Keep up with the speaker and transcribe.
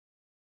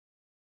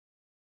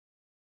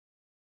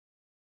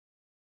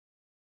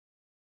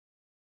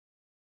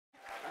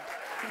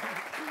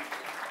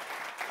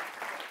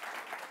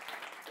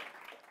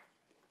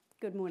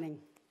Good morning.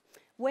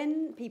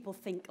 When people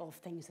think of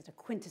things that are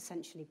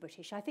quintessentially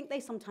British, I think they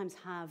sometimes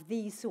have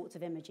these sorts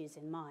of images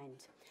in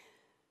mind.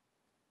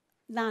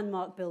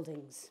 Landmark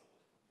buildings,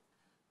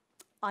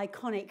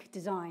 iconic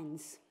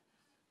designs,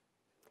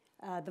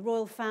 the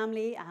royal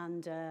family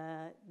and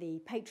the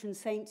patron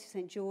saint,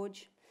 St.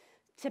 George,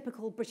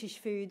 typical British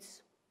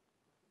foods,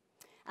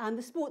 and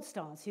the sports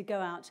stars who go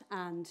out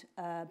and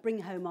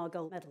bring home our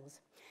gold medals.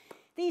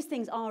 These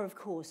things are, of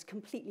course,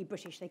 completely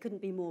British. They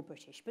couldn't be more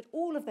British. But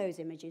all of those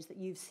images that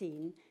you've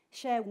seen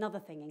share another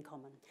thing in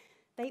common.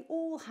 They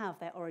all have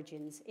their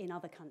origins in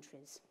other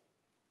countries.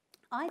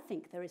 I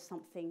think there is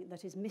something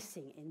that is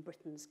missing in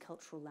Britain's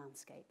cultural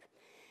landscape,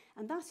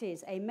 and that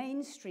is a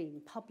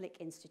mainstream public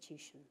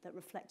institution that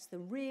reflects the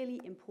really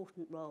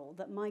important role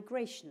that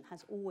migration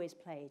has always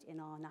played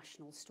in our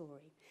national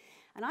story.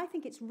 And I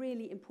think it's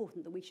really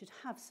important that we should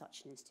have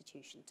such an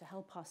institution to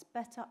help us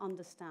better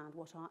understand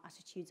what our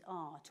attitudes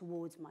are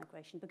towards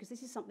migration, because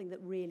this is something that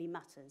really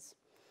matters.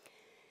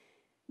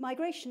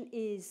 Migration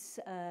is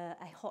a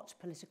hot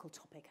political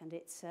topic, and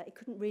it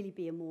couldn't really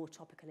be a more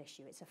topical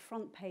issue. It's a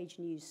front-page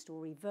news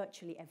story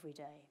virtually every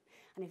day.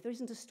 And if there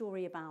isn't a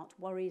story about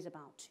worries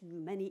about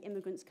too many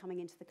immigrants coming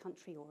into the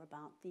country or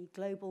about the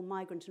global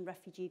migrant and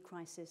refugee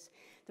crisis,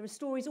 there are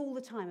stories all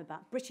the time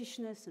about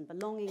Britishness and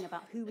belonging,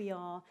 about who we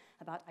are,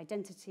 about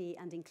identity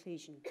and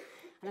inclusion.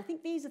 And I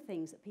think these are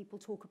things that people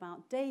talk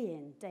about day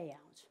in, day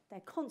out.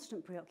 They're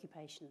constant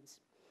preoccupations.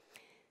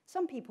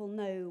 Some people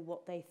know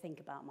what they think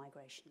about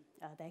migration.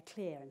 They're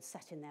clear and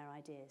set in their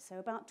ideas. So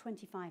about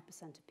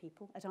 25% of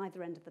people at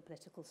either end of the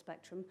political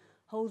spectrum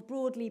hold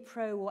broadly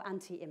pro or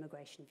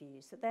anti-immigration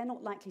views that they're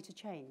not likely to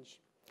change.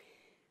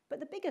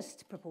 But the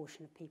biggest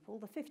proportion of people,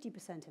 the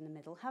 50% in the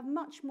middle, have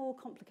much more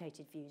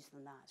complicated views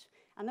than that,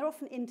 and they're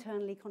often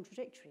internally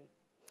contradictory.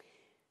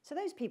 So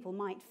those people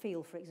might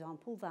feel, for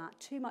example, that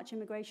too much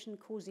immigration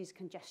causes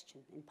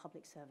congestion in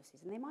public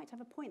services, and they might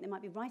have a point, they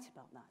might be right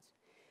about that.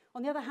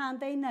 On the other hand,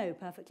 they know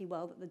perfectly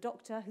well that the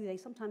doctor, who they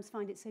sometimes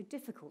find it so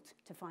difficult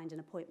to find an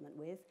appointment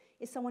with,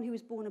 is someone who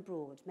was born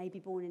abroad, maybe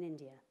born in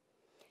India.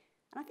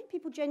 And I think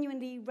people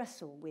genuinely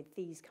wrestle with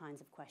these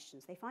kinds of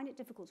questions. They find it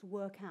difficult to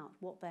work out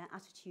what their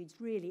attitudes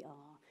really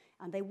are,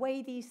 and they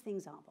weigh these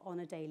things up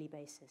on a daily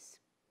basis.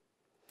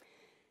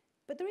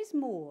 But there is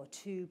more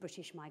to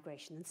British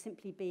migration than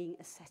simply being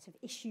a set of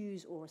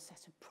issues or a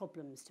set of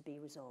problems to be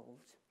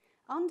resolved.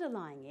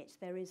 Underlying it,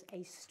 there is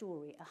a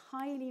story, a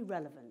highly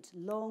relevant,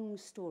 long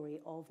story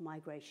of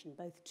migration,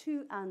 both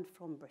to and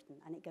from Britain,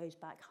 and it goes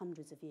back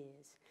hundreds of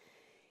years.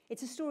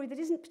 It's a story that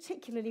isn't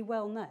particularly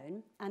well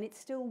known, and it's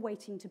still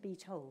waiting to be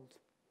told.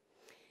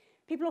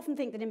 People often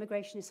think that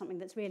immigration is something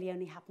that's really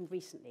only happened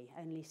recently,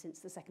 only since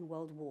the Second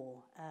World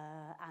War,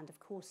 and of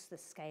course the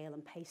scale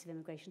and pace of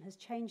immigration has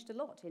changed a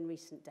lot in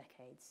recent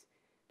decades.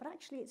 But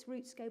actually its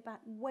roots go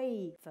back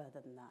way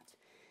further than that.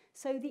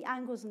 So the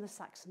Angles and the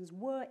Saxons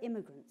were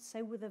immigrants,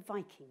 so were the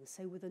Vikings,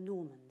 so were the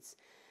Normans,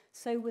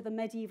 so were the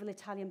medieval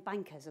Italian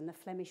bankers and the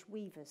Flemish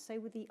weavers, so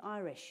were the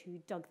Irish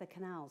who dug the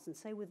canals, and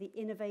so were the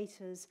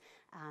innovators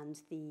and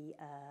the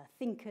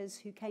thinkers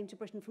who came to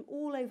Britain from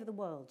all over the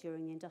world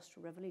during the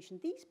Industrial Revolution.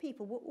 These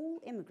people were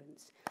all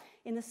immigrants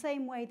in the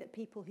same way that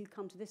people who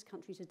come to this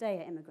country today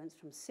are immigrants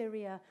from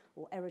Syria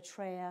or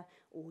Eritrea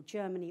or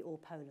Germany or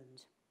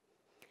Poland.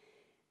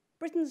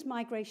 Britain's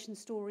migration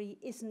story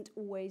isn't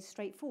always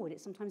straightforward.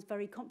 It's sometimes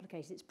very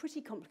complicated. It's pretty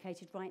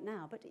complicated right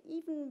now, but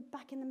even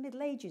back in the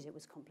Middle Ages it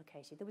was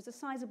complicated. There was a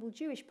sizable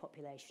Jewish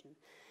population,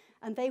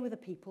 and they were the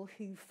people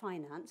who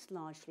financed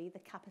largely the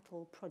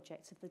capital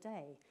projects of the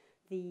day.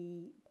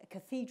 The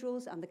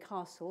cathedrals and the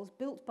castles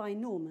built by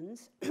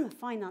Normans,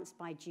 financed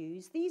by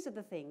Jews, these are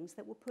the things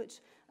that were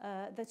put,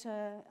 that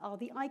are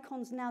the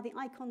icons, now the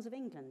icons of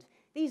England.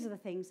 These are the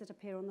things that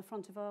appear on the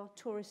front of our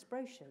tourist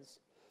brochures.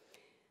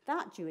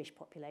 That Jewish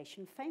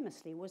population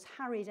famously was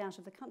harried out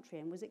of the country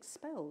and was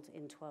expelled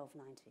in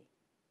 1290.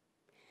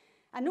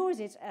 And nor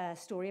is it a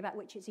story about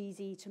which it's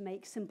easy to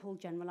make simple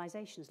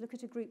generalizations. Look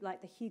at a group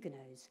like the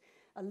Huguenots,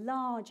 a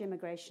large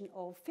immigration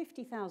of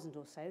 50,000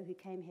 or so who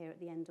came here at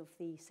the end of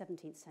the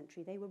 17th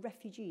century. They were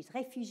refugees,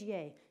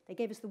 réfugiés. They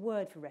gave us the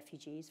word for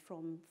refugees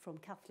from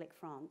Catholic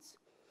France.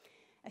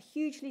 A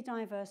hugely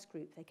diverse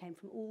group. They came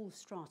from all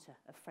strata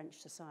of French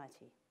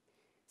society.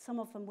 Some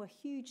of them were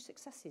huge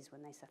successes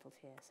when they settled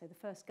here. So the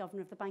first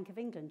governor of the Bank of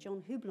England,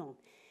 John Houblon,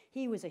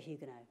 he was a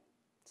Huguenot.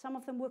 Some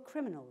of them were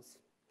criminals.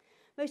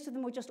 Most of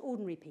them were just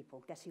ordinary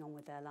people getting on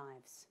with their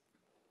lives.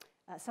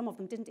 Some of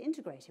them didn't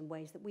integrate in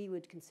ways that we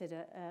would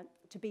consider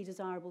to be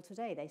desirable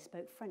today. They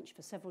spoke French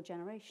for several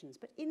generations.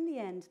 But in the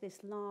end, this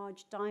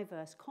large,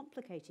 diverse,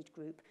 complicated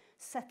group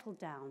settled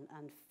down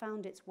and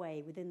found its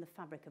way within the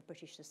fabric of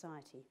British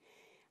society.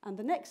 And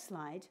the next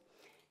slide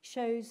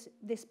shows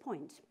this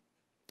point.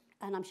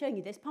 And I'm showing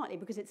you this partly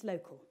because it's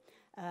local.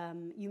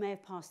 You may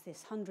have passed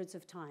this hundreds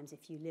of times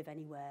if you live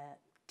anywhere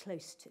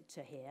close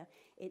to here.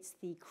 It's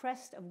the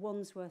crest of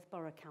Wandsworth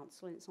Borough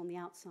Council, and it's on the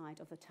outside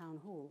of the town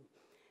hall.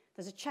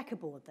 There's a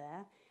checkerboard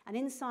there, and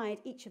inside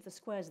each of the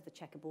squares of the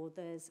checkerboard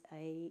there's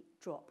a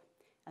drop.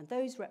 and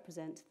those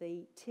represent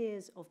the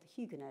tiers of the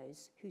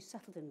Huguenots who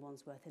settled in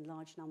Wandsworth in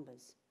large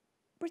numbers.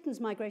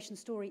 Britain's migration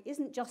story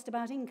isn't just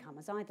about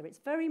incomers either, it's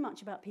very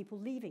much about people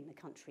leaving the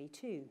country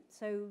too.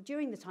 So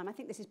during the time, I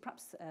think this is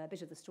perhaps a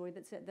bit of the story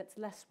that's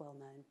less well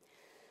known.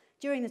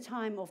 During the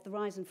time of the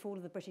rise and fall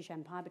of the British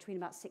Empire, between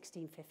about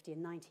 1650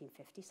 and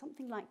 1950,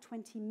 something like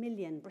 20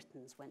 million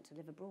Britons went to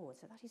live abroad.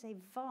 So that is a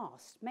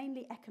vast,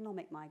 mainly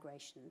economic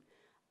migration,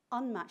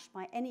 unmatched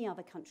by any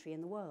other country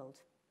in the world.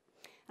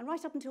 And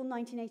right up until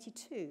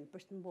 1982,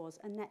 Britain was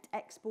a net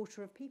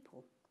exporter of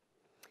people.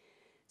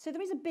 So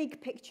there is a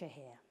big picture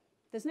here.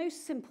 There's no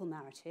simple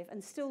narrative,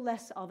 and still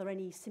less are there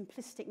any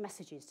simplistic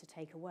messages to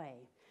take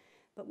away.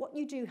 But what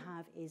you do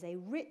have is a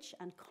rich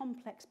and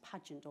complex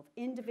pageant of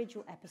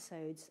individual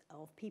episodes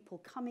of people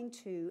coming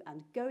to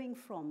and going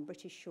from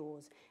British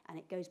shores, and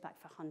it goes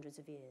back for hundreds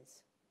of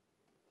years.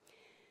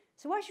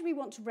 So why should we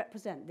want to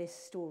represent this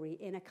story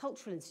in a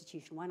cultural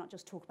institution? Why not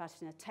just talk about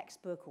it in a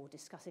textbook or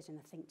discuss it in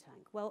a think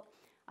tank? Well,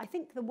 I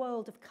think the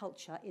world of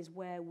culture is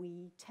where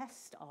we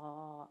test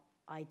our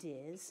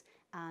ideas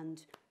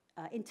and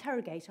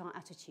interrogate our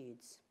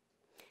attitudes.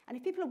 And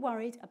if people are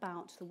worried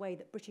about the way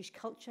that British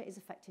culture is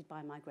affected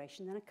by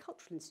migration, then a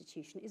cultural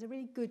institution is a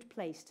really good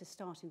place to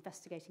start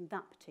investigating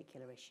that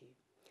particular issue.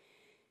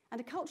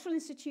 And a cultural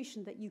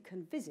institution that you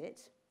can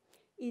visit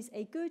is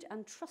a good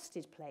and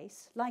trusted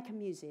place, like a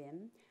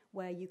museum,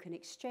 where you can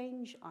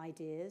exchange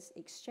ideas,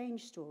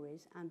 exchange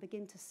stories, and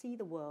begin to see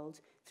the world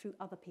through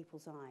other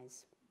people's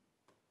eyes.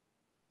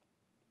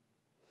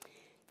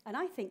 And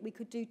I think we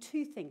could do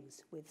two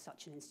things with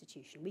such an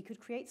institution. We could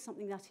create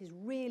something that is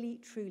really,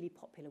 truly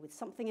popular, with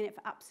something in it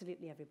for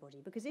absolutely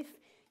everybody. Because if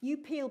you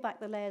peel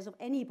back the layers of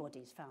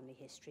anybody's family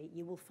history,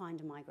 you will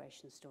find a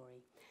migration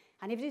story.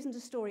 And if it isn't a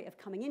story of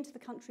coming into the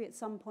country at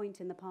some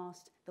point in the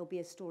past, there'll be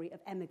a story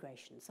of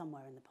emigration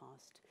somewhere in the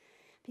past.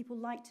 People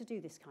like to do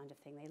this kind of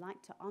thing. They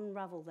like to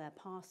unravel their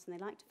past, and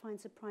they like to find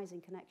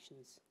surprising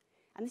connections.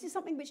 And this is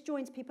something which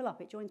joins people up.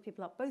 It joins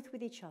people up both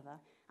with each other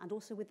and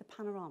also with the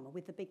panorama,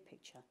 with the big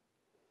picture.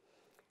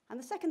 And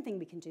the second thing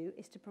we can do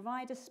is to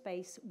provide a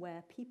space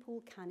where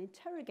people can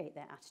interrogate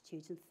their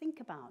attitudes and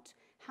think about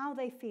how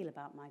they feel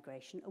about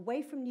migration,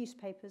 away from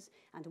newspapers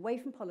and away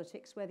from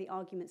politics, where the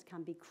arguments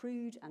can be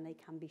crude and they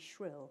can be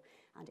shrill.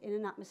 And in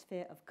an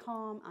atmosphere of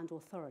calm and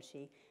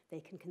authority, they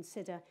can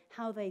consider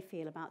how they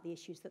feel about the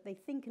issues that they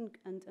think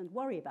and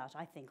worry about,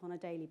 I think, on a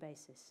daily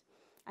basis.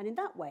 And in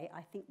that way,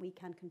 I think we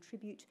can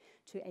contribute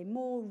to a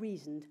more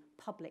reasoned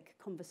public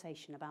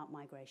conversation about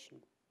migration.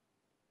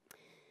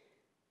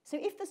 So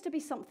if there's to be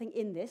something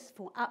in this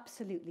for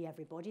absolutely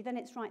everybody, then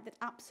it's right that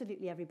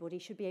absolutely everybody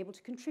should be able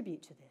to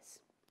contribute to this.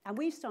 And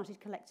we've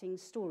started collecting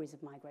stories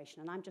of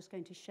migration, and I'm just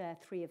going to share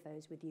 3 of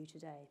those with you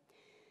today.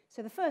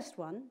 So the first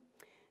one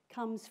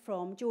comes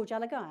from George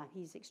Alagaya.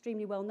 He's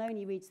extremely well known.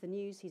 He reads the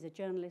news. He's a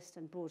journalist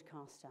and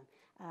broadcaster.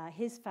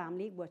 His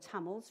family were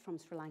Tamils from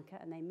Sri Lanka,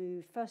 and they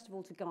moved first of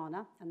all to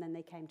Ghana, and then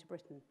they came to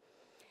Britain.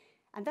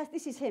 And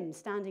this is him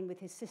standing with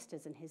his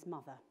sisters and his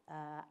mother.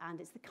 And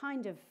it's the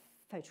kind of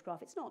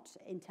photograph. It's not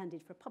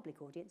intended for a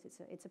public audience.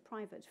 It's a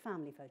private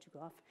family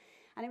photograph.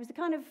 And it was the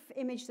kind of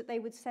image that they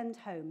would send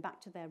home back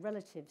to their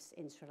relatives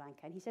in Sri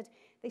Lanka. And he said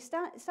they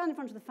stand in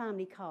front of the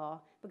family car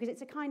because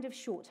it's a kind of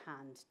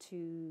shorthand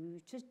to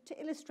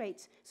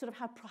illustrate sort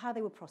of how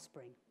they were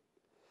prospering.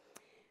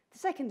 The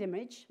second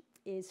image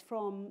is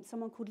from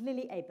someone called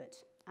Lily Abert,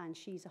 and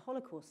she's a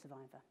Holocaust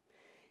survivor.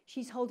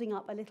 She's holding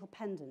up a little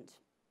pendant.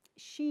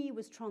 She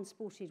was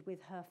transported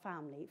with her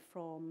family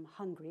from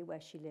Hungary,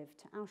 where she lived,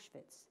 to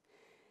Auschwitz.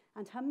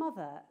 And her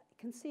mother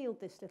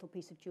concealed this little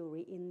piece of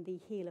jewellery in the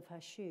heel of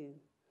her shoe.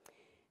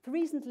 For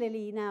reasons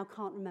Lily now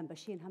can't remember,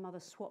 she and her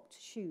mother swapped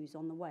shoes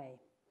on the way.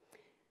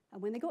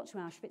 And when they got to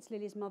Auschwitz,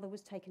 Lily's mother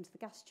was taken to the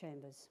gas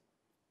chambers.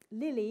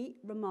 Lily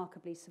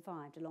remarkably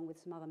survived, along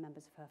with some other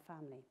members of her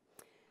family.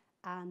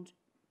 And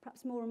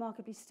perhaps more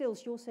remarkably still,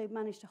 she also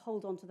managed to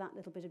hold on to that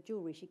little bit of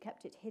jewellery. She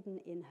kept it hidden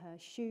in her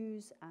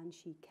shoes, and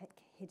she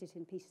hid it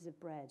in pieces of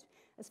bread.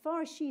 As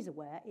far as she's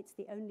aware, it's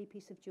the only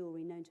piece of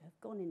jewellery known to have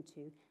gone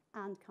into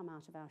and come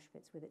out of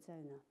Auschwitz with its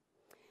owner.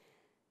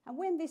 And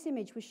when this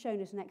image was shown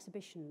at an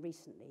exhibition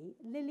recently,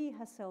 Lily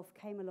herself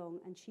came along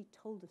and she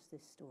told us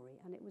this story.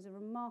 And it was a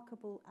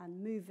remarkable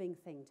and moving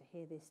thing to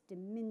hear this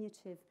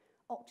diminutive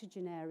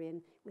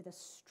octogenarian with a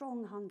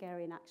strong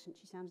Hungarian accent.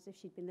 She sounded as if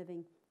she'd been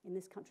living in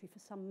this country for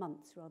some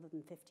months rather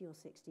than 50 or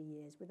 60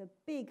 years, with a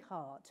big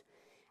heart.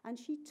 And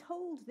she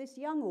told this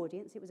young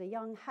audience, it was a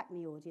young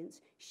Hackney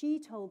audience, she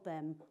told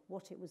them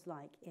what it was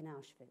like in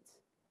Auschwitz.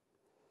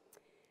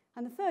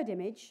 And the third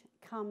image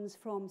comes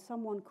from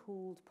someone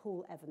called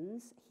Paul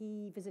Evans.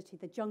 He visited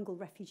the jungle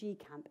refugee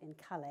camp in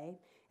Calais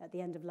at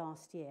the end of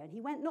last year. And he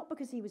went not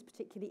because he was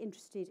particularly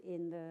interested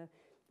in the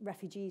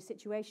refugee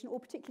situation or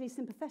particularly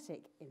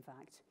sympathetic, in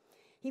fact.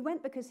 He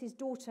went because his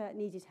daughter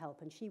needed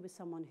help, and she was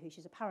someone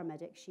she's a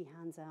paramedic. She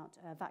hands out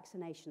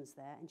vaccinations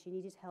there, and she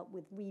needed help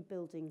with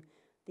rebuilding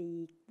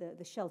the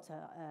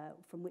shelter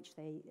from which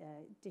they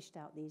dished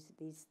out these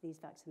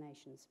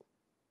vaccinations.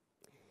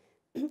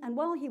 And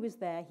while he was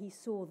there, he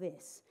saw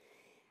this.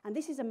 And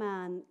this is a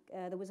man,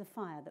 there was a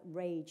fire that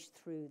raged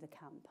through the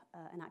camp,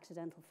 an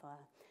accidental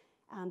fire.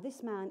 And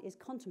this man is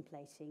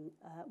contemplating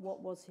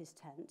what was his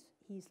tent.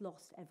 He's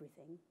lost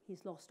everything.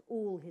 He's lost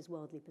all his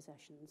worldly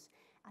possessions.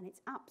 And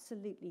it's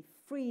absolutely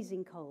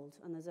freezing cold,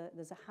 and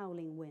there's a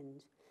howling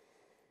wind.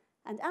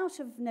 And out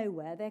of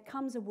nowhere, there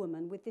comes a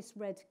woman with this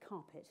red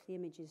carpet. The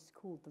image is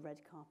called the red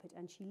carpet,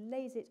 and she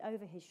lays it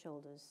over his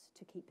shoulders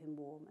to keep him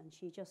warm, and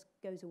she just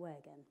goes away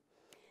again.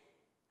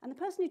 And the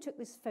person who took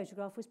this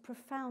photograph was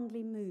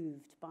profoundly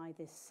moved by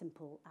this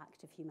simple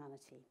act of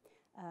humanity.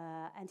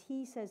 And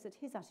he says that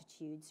his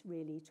attitudes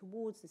really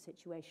towards the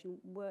situation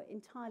were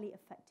entirely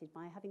affected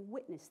by having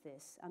witnessed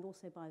this, and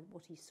also by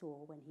what he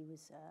saw when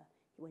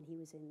he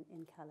was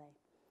in Calais.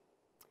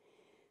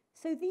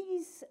 So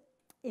these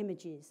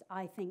images,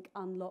 I think,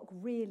 unlock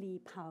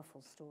really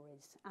powerful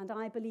stories. And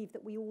I believe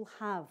that we all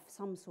have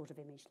some sort of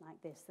image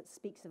like this that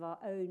speaks of our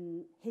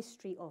own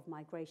history of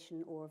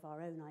migration or of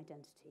our own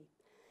identity.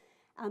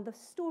 And the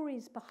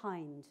stories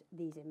behind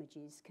these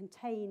images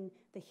contain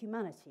the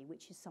humanity,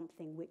 which is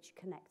something which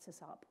connects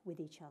us up with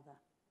each other.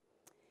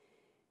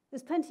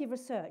 There's plenty of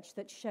research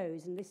that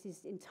shows, and this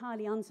is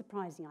entirely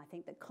unsurprising, I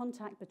think, that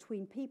contact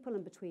between people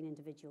and between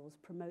individuals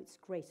promotes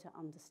greater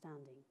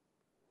understanding.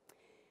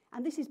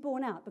 And this is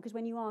borne out because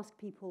when you ask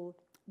people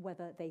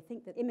whether they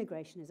think that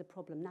immigration is a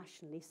problem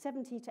nationally,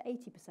 70 to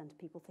 80% of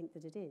people think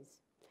that it is.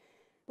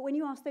 But when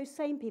you ask those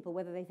same people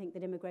whether they think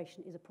that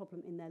immigration is a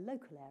problem in their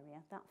local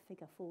area, that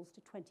figure falls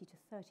to 20 to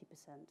 30%.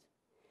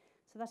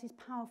 So that is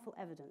powerful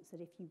evidence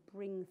that if you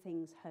bring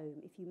things home,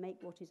 if you make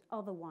what is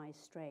otherwise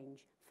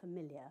strange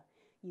familiar,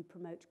 you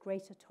promote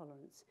greater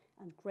tolerance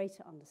and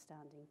greater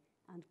understanding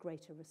and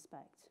greater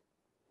respect.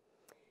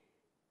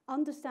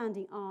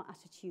 Understanding our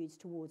attitudes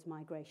towards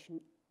migration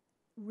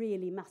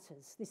really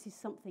matters. This is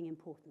something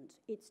important.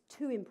 It's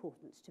too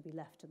important to be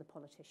left to the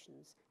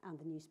politicians and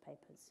the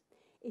newspapers.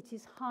 It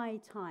is high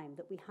time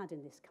that we had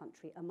in this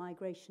country a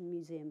migration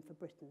museum for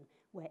Britain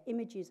where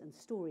images and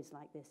stories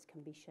like this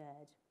can be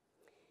shared.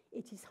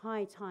 It is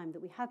high time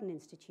that we had an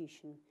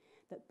institution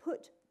that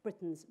put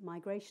Britain's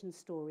migration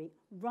story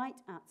right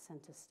at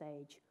centre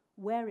stage,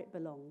 where it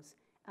belongs,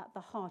 at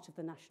the heart of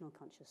the national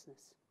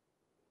consciousness.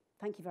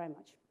 Thank you very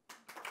much.